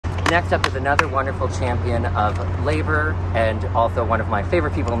Next up is another wonderful champion of labor and also one of my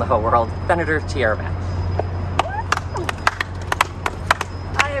favorite people in the whole world, Senator Tiara Mack.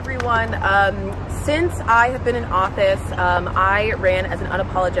 Hi everyone. Since I have been in office, I ran as an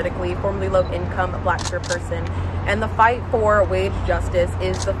unapologetically formerly low-income Black queer person, and the fight for wage justice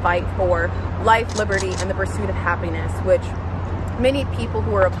is the fight for life, liberty, and the pursuit of happiness, which many people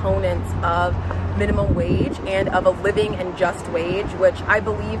who are opponents of minimum wage and of a living and just wage, which I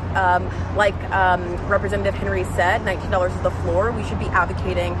believe, like Representative Henry said, $19 is the floor. We should be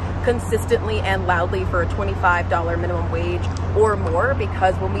advocating consistently and loudly for a $25 minimum wage or more,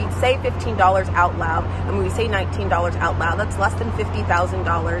 because when we say $15 out loud and when we say $19 out loud, that's less than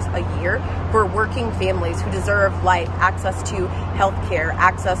 $50,000 a year for working families who deserve life, access to health care,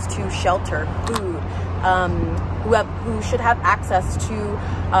 access to shelter, food, who should have access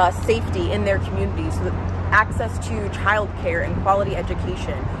to safety in their communities, so access to childcare and quality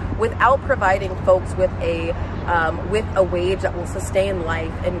education, without providing folks with a wage that will sustain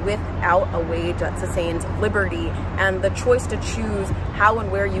life, and without a wage that sustains liberty and the choice to choose how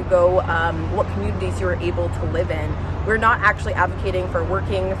and where you go, what communities you're able to live in. We're not actually advocating for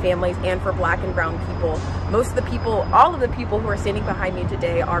working families and for Black and brown people. Most of the people, all of the people who are standing behind me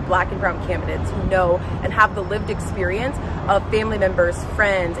today are Black and brown candidates who know and have the lived experience of family members,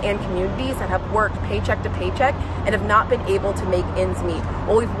 friends, and communities that have worked paycheck to paycheck and have not been able to make ends meet.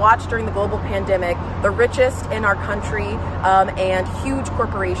 What we've watched during the global pandemic, the richest in our country and huge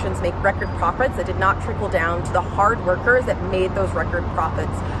corporations make record profits that did not trickle down to the hard workers that made those record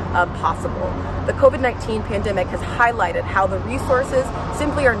profits possible. The COVID-19 pandemic has highlighted how the resources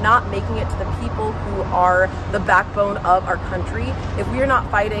simply are not making it to the people who are the backbone of our country. If we are not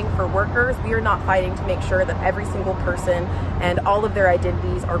fighting for workers, we are not fighting to make sure that every single person and all of their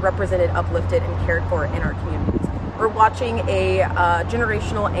identities are represented, uplifted, and cared for in our communities. We're watching a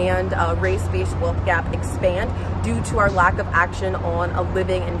generational and race-based wealth gap expand due to our lack of action on a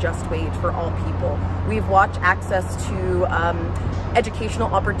living and just wage for all people. We've watched access to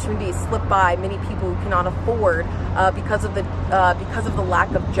educational opportunities slip by many people who cannot afford because of the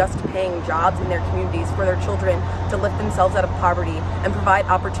lack of just paying jobs in their communities for their children to lift themselves out of poverty and provide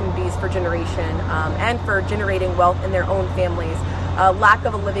opportunities for generation and for generating wealth in their own families. Lack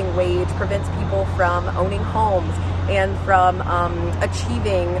of a living wage prevents people from owning homes and from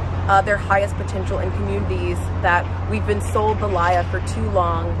achieving their highest potential in communities that we've been sold the lie for too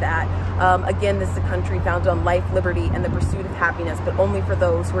long, that again, this is a country founded on life, liberty, and the pursuit of happiness, but only for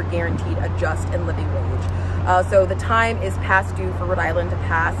those who are guaranteed a just and living wage. So the time is past due for Rhode Island to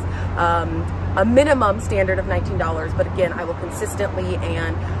pass a minimum standard of $19, but again, I will consistently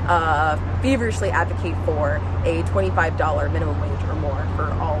and feverishly advocate for a $25 minimum wage or more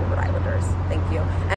for all Rhode Islanders. Thank you.